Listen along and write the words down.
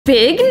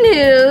Big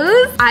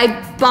news!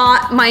 I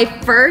bought my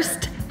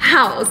first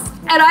house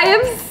and I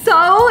am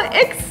so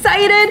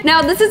excited.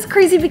 Now this is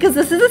crazy because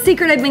this is a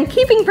secret I've been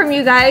keeping from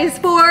you guys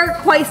for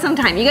quite some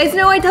time. You guys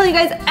know I tell you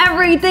guys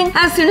everything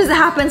as soon as it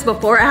happens,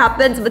 before it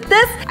happens, but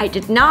this I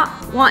did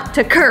not want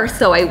to curse,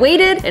 so I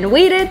waited and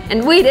waited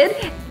and waited,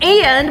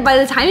 and by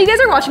the time you guys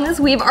are watching this,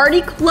 we've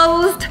already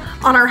closed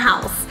on our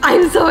house.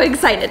 I'm so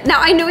excited.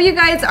 Now I know you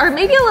guys are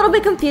maybe a little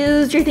bit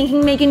confused. You're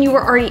thinking, Megan, you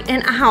were already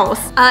in a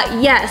house.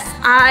 Yes,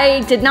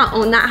 I did not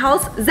own that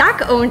house.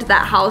 Zach owned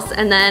that house,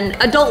 and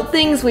then adult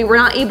things, we were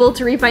not able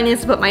to refinance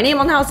to put my name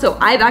on the house, so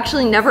I've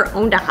actually never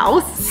owned a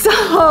house.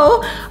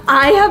 So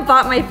I have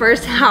bought my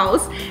first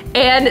house,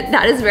 and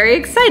that is very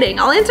exciting.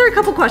 I'll answer a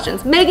couple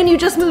questions. Megan, you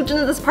just moved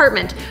into this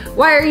apartment.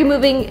 Why are you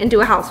moving into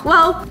a house?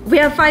 Well, we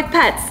have 5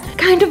 pets.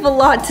 Kind of a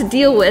lot to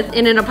deal with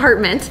in an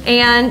apartment.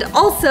 And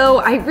also,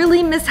 I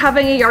really miss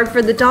having a yard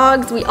for the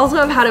dogs. We also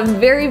have had a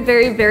very,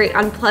 very, very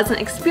unpleasant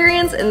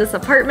experience in this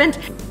apartment.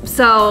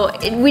 So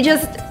we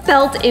just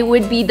felt it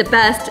would be the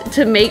best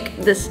to make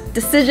this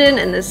decision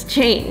and this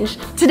change.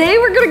 Today,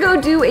 we're gonna go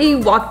do a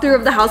walkthrough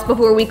of the house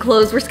before we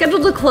close. We're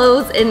scheduled to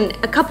close in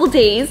a couple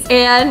days,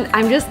 and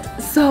I'm just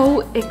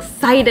so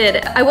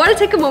excited. I wanna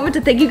take a moment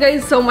to thank you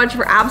guys so much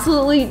for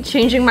absolutely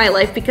changing my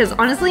life, because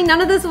honestly,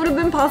 none of this would have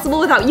been possible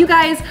without you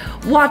guys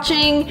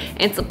watching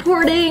and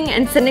supporting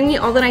and sending me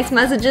all the nice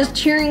messages,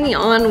 cheering me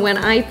on when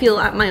I feel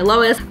at my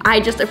lowest.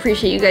 I just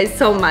appreciate you guys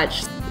so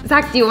much.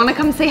 Zach, do you wanna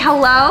come say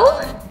hello?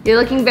 You're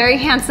looking very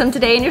handsome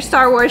today in your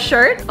Star Wars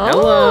shirt. Hello.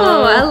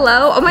 Oh,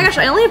 hello. Oh my gosh,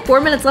 I only have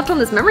 4 minutes left on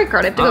this memory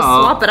card. I have to go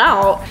swap it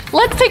out.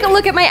 Let's take a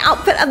look at my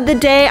outfit of the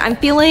day. I'm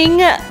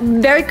feeling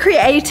very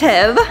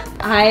creative.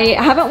 I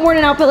haven't worn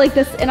an outfit like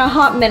this in a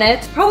hot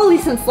minute, probably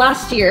since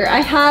last year. I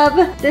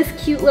have this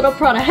cute little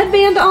Prada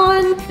headband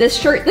on. This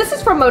shirt, this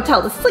is from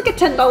Motel. This is like a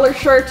 $10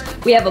 shirt.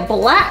 We have a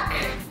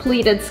black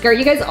pleated skirt.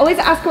 You guys always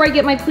ask where I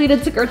get my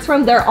pleated skirts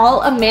from. They're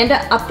all Amanda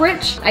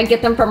Upprich. I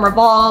get them from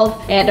Revolve.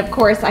 And of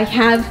course I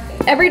have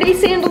everyday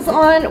sandals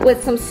on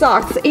with some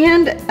socks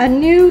and a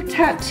new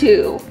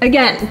tattoo.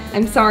 Again,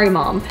 I'm sorry,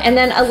 Mom. And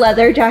then a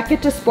leather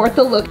jacket to sport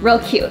the look real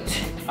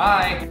cute.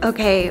 Hi.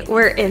 Okay,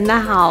 we're in the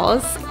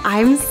house.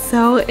 I'm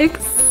so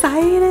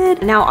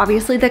excited. Now,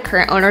 obviously the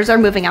current owners are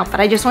moving out,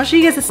 but I just want to show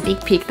you guys a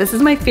sneak peek. This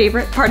is my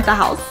favorite part of the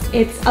house.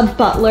 It's a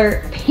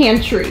butler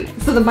pantry.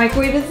 So the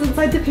microwave is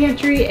inside the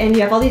pantry, and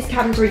you have all these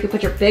cabinets where you can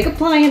put your big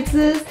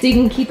appliances, so you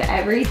can keep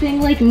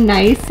everything like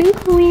nice and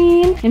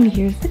clean. And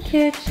here's the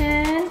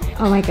kitchen.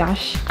 Oh my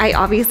gosh. I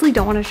obviously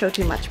don't want to show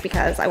too much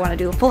because I want to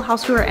do a full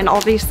house tour, and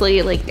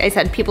obviously, like I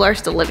said, people are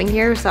still living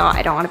here, so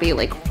I don't want to be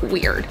like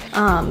weird.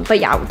 But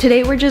yeah,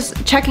 today we're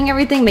just checking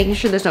everything, making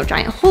sure there's no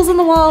giant holes in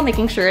the wall,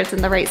 making sure it's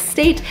in the right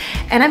state.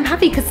 And I'm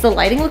happy because the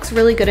lighting looks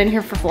really good in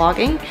here for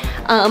vlogging,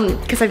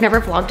 because I've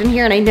never vlogged in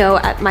here, and I know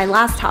at my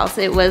last house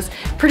it was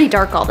pretty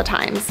dark all the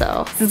time,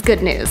 so this is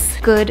good news.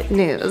 Good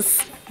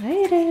news.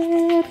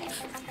 Excited.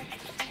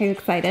 Are you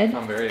excited?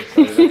 I'm very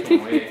excited. I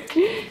can't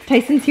wait.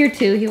 Tyson's here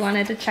too. He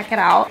wanted to check it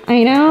out.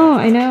 I know,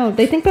 I know.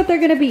 They think that they're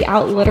gonna be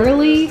out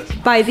literally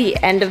by the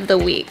end of the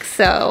week,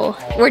 so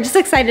we're just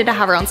excited to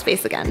have our own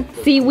space again.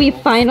 See, we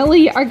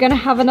finally are gonna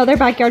have another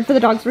backyard for the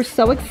dogs. We're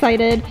so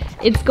excited.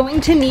 It's going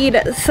to need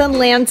some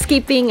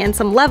landscaping and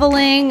some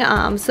leveling,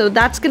 so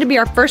that's gonna be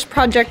our first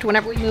project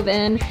whenever we move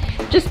in,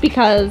 just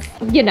because,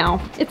 you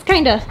know, it's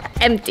kind of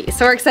empty,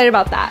 so we're excited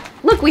about that.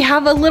 Look, we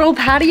have a little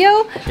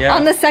patio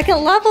on the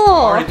second level. I'm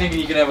already thinking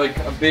you can have like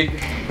a big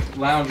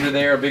lounger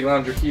there, a big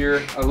lounger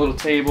here, a little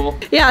table.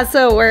 Yeah,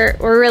 so we're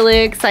really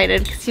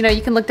excited because, you know,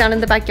 you can look down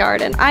in the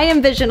backyard, and I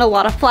envision a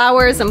lot of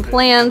flowers and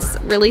plants,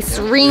 really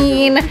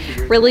serene,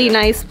 really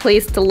nice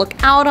place to look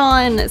out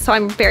on, so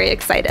I'm very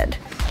excited.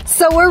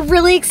 So we're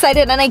really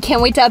excited, and I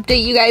can't wait to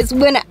update you guys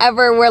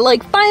whenever we're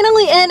like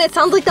finally in. It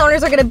sounds like the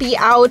owners are gonna be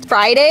out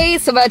Friday,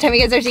 so by the time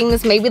you guys are seeing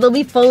this, maybe they'll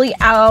be fully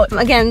out.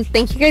 Again,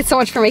 thank you guys so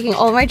much for making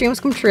all of my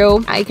dreams come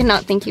true. I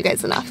cannot thank you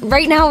guys enough.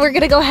 Right now, we're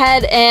gonna go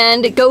ahead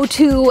and go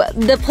to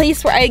the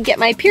place where I get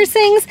my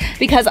piercings,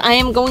 because I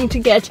am going to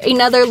get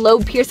another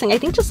lobe piercing. I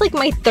think just like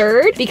my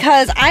 3rd,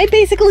 because I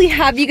basically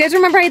have, you guys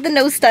remember I had the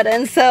nose stud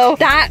in, so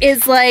that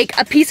is like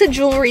a piece of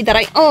jewelry that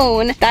I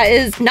own that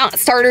is not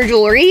starter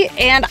jewelry,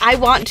 and I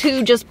want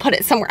to just put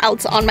it somewhere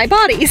else on my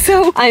body.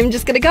 So I'm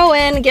just gonna go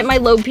in, get my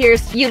lobe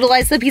pierced,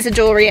 utilize the piece of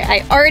jewelry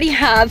I already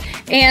have,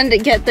 and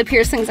get the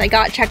piercings I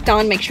got checked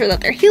on, make sure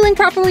that they're healing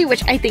properly,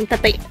 which I think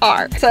that they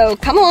are. So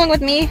come along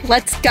with me,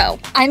 let's go.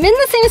 I'm in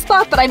the same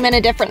spot, but I'm in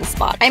a different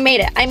spot. I made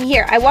it, I'm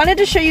here. I wanted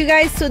to show you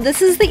guys, so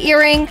this is the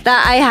earring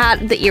that I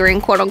had, the earring,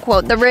 quote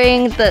unquote, the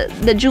ring,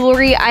 the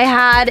jewelry I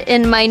had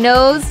in my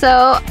nose.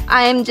 So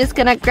I'm just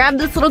gonna grab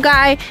this little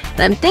guy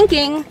that I'm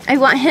thinking I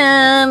want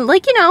him,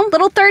 like, you know,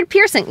 little 3rd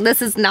piercing.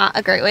 This is not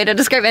a great way to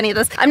describe any of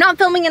this. I'm not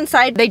filming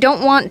inside. They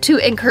don't want to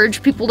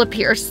encourage people to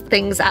pierce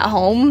things at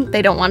home.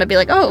 They don't want to be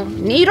like, oh,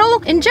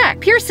 needle,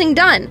 inject, piercing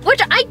done,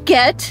 which I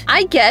get.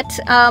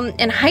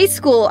 In high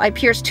school, I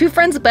pierced 2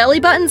 friends' belly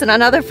buttons and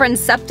another friend's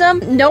septum.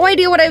 No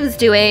idea what I was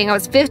doing. I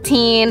was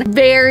 15.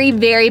 Very,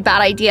 very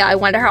bad idea. I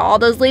wonder how all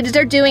those ladies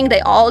are doing.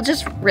 They all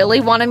just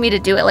really wanted me to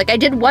do it. Like, I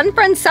did one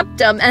friend's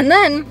septum and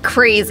then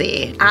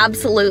crazy,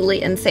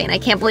 absolutely insane. I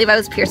can't believe I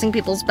was piercing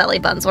people's belly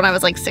buttons when I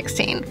was like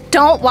 16.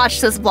 Don't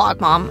watch this vlog,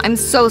 Mom. I'm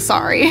so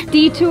sorry.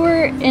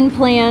 Detour in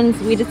plans.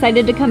 We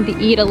decided to come to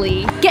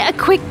Italy. Get a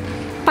quick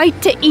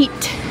bite to eat.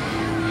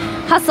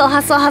 Hustle,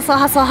 hustle, hustle,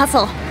 hustle,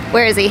 hustle.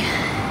 Where is he?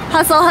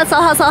 Hustle, hustle,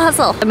 hustle,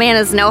 hustle. The man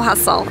is no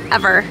hustle,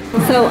 ever.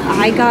 So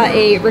I got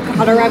a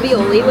ricotta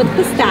ravioli with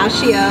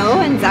pistachio,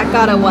 and Zach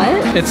got a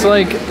what? It's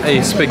like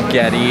a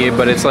spaghetti,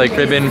 but it's like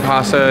ribbon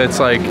pasta. It's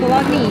like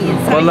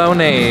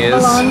bolognese.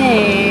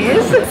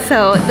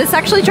 So this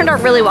actually turned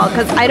out really well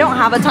because I don't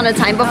have a ton of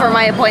time before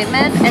my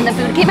appointment, and the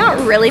food came out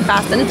really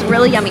fast, and it's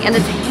really yummy, and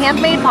it's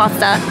handmade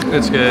pasta.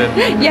 It's good.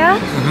 Yeah?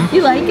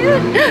 You like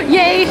it?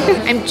 Yay!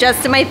 I'm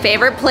just in my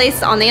favorite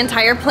place on the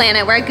entire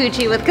planet. We're at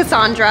Gucci with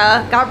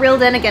Cassandra. Got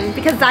reeled in again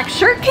because Zach's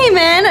shirt came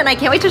in, and I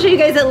can't wait to show you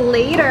guys it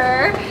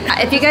later.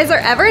 If you guys are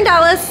ever in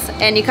Dallas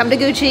and you come to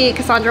Gucci,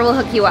 Cassandra will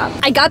hook you up.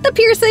 I got the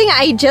piercing.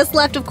 I just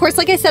left. Of course,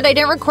 like I said, I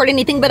didn't record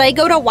anything, but I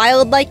go to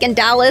Wildlife in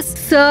Dallas.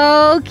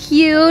 So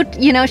cute.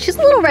 You know, she's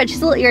a little red.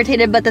 She's a little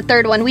irritated, but the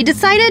third one, we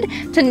decided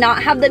to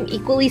not have them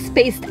equally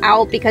spaced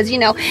out because, you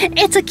know,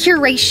 it's a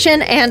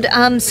curation,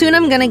 and soon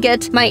I'm gonna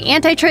get my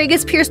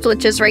antitragus pierced,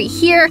 which is right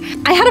here.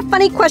 I had a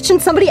funny question.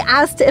 Somebody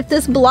asked if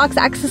this blocks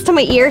access to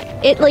my ear.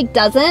 It like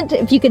doesn't.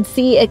 If you could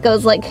see, it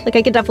goes like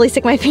I could definitely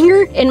stick my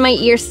finger in my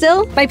ear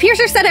still. My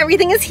piercer said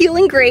everything is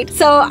healing great,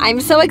 so I'm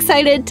so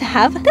excited to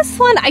have this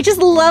one. I just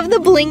love the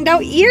blinged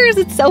out ears.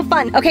 It's so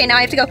fun. Okay, now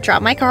I have to go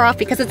drop my car off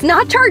because it's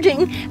not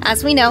charging,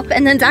 as we know.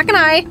 And then Zach and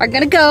I are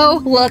gonna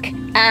go look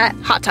at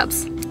hot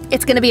tubs.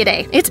 It's gonna be a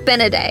day. It's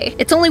been a day.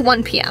 It's only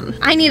 1 p.m.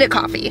 I need a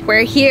coffee.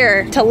 We're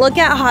here to look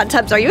at hot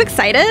tubs. Are you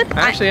excited?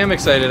 I actually am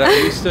excited. I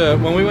used to,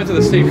 when we went to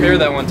the state fair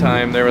that one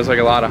time, there was like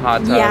a lot of hot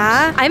tubs.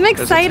 Yeah, I'm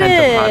excited.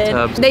 There's a tent of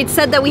hot tubs. They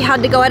said that we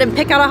had to go ahead and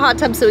pick out a hot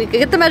tub so we could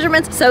get the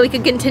measurements so we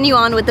could continue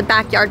on with the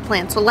backyard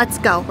plan. So let's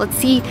go. Let's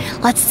see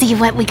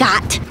what we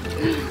got.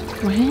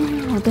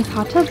 Wow, this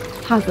hot tub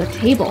has a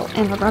table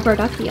and a rubber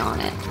ducky on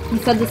it. He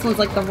said this one's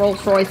like the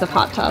Rolls Royce of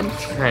hot tubs.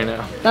 I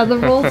know. That's the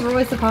Rolls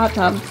Royce of hot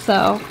tubs,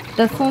 so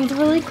this one's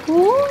really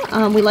cool.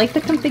 We like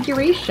the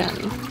configuration.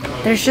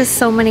 There's just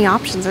so many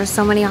options. There's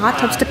so many hot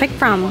tubs to pick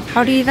from.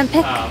 How do you even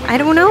pick? I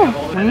don't know.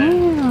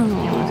 Wow.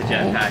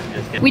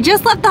 We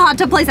just left the hot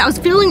tub place. I was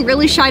feeling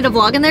really shy to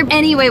vlog in there.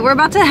 Anyway, we're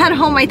about to head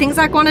home. I think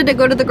Zach wanted to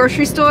go to the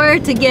grocery store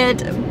to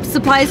get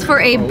supplies for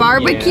a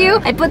barbecue.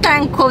 Yeah. I put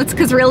that in quotes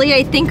because really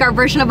I think our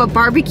version of a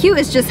barbecue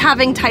is just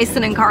having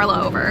Tyson and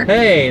Carla over.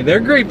 Hey, they're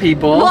great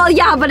people. Well,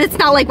 yeah, but it's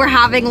not like we're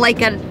having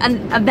like an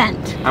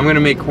event. I'm gonna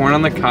make corn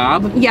on the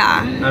cob.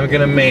 Yeah. I'm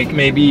gonna make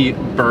maybe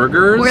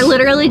burgers. We're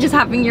literally just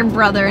having your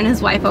brother and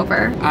his wife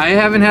over. I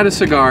haven't had a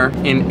cigar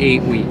in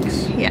 8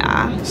 weeks.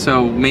 Yeah.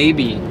 So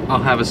maybe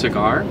I'll have a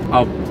cigar.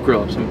 I'll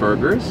grill up some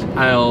burgers.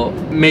 I'll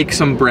make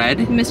some bread.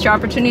 You missed your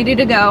opportunity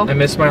to go. I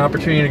missed my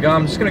opportunity to go.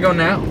 I'm just gonna go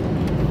now.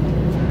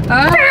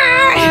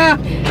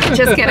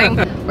 Just kidding.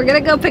 We're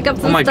gonna go pick up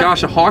some Oh my stuff.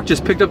 gosh, a hawk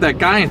just picked up that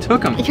guy and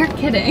took him. You're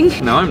kidding.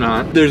 No, I'm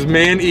not. There's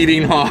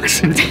man-eating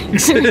hawks in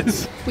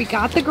Texas. We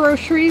got the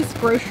groceries.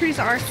 Groceries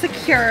are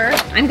secure.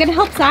 I'm gonna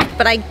help Zach,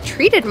 but I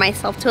treated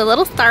myself to a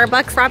little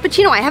Starbucks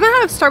Frappuccino. I haven't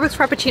had a Starbucks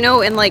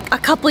Frappuccino in like a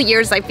couple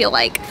years, I feel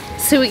like.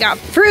 So we got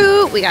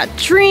fruit, we got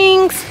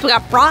drinks, we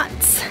got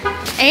brats,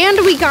 and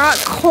we got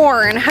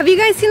corn. Have you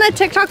guys seen that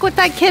TikTok with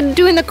that kid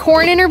doing the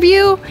corn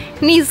interview?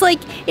 And he's like,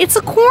 it's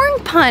a corn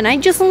pun. I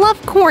just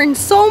love corn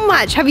so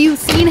much. Have you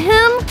seen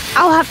him?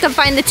 I'll have to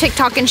find the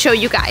TikTok and show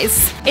you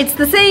guys. It's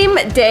the same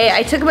day.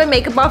 I took my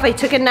makeup off. I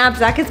took a nap.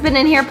 Zach has been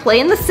in here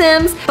playing The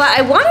Sims, but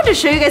I wanted to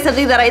show you guys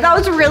something that I thought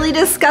was really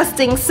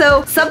disgusting.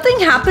 So something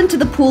happened to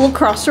the pool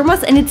across from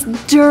us and it's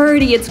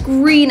dirty. It's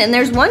green and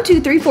there's 1,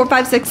 2, 3, 4,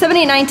 5, 6, 7,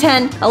 8, 9,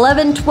 10,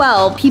 11,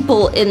 12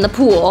 people in the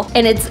pool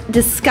and it's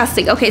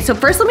disgusting. Okay, so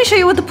first let me show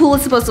you what the pool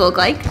is supposed to look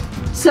like.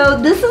 So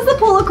this is the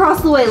pool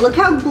across the way. Look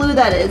how blue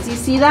that is. You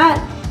see that?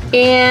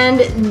 And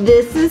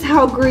this is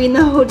how green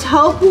the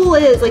hotel pool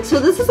is. Like, so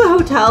this is a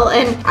hotel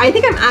and I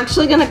think I'm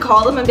actually gonna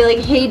call them and be like,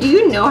 hey, do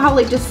you know how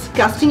like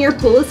disgusting your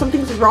pool is?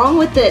 Something's wrong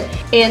with it.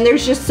 And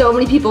there's just so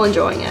many people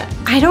enjoying it.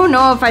 I don't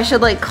know if I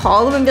should like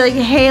call them and be like,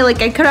 hey,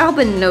 like I couldn't help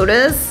but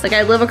notice. Like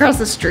I live across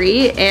the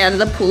street and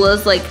the pool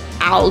is like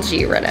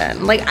algae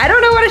ridden. Like, I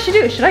don't know what I should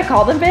do. Should I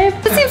call them, babe?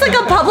 This seems like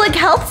a public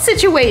health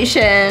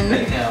situation.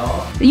 They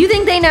know. You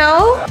think they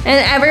know?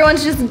 And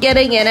everyone's just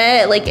getting in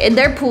it. Like, and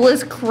their pool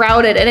is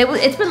crowded. And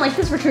it's been like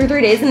this for 2 or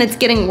 3 days and it's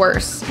getting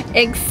worse.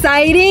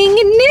 Exciting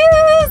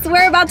news!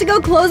 We're about to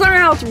go close on our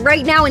house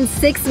right now in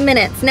 6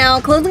 minutes. Now,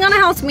 closing on a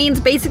house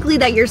means basically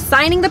that you're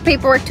signing the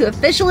paperwork to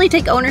officially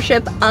take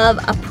ownership of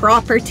a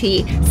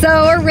property.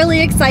 So we're really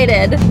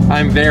excited.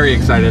 I'm very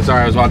excited.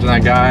 Sorry, I was watching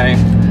that guy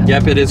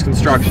Yep, it is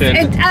construction.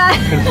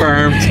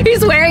 Confirmed.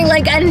 He's wearing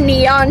like a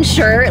neon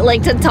shirt,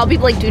 like to tell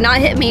people like, do not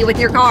hit me with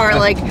your car.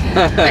 Like,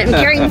 I'm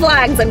carrying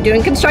flags, I'm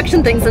doing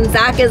construction things, and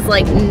Zach is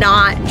like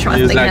not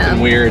trusting He's acting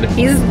him. weird.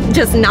 He's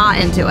just not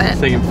into it. He's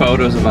taking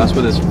photos of us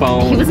with his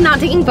phone. He was not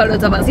taking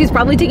photos of us. He's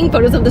probably taking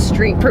photos of the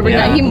street, proving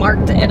that he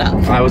marked it up.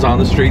 I was on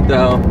the street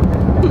though.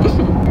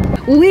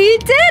 We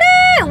did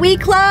it! We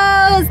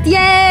closed!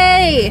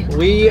 Yay!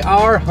 We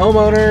are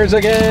homeowners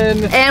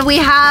again. And we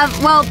have,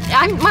 well,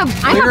 I'm a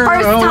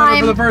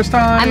first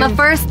time. I'm a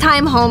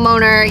first-time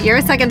homeowner. You're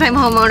a second-time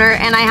homeowner,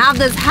 and I have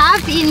this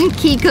half-eaten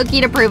key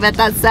cookie to prove it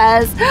that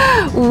says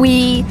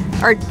we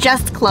are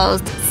just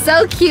closed.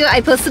 So cute.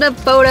 I posted a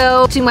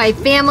photo to my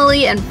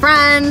family and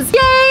friends.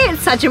 Yay!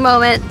 It's such a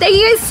moment. Thank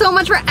you guys so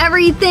much for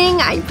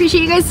everything. I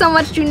appreciate you guys so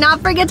much. Do not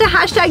forget to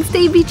hashtag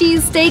stay peachy,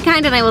 stay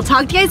kind, and I will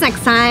talk to you guys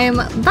next time.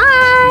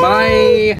 Bye! Bye!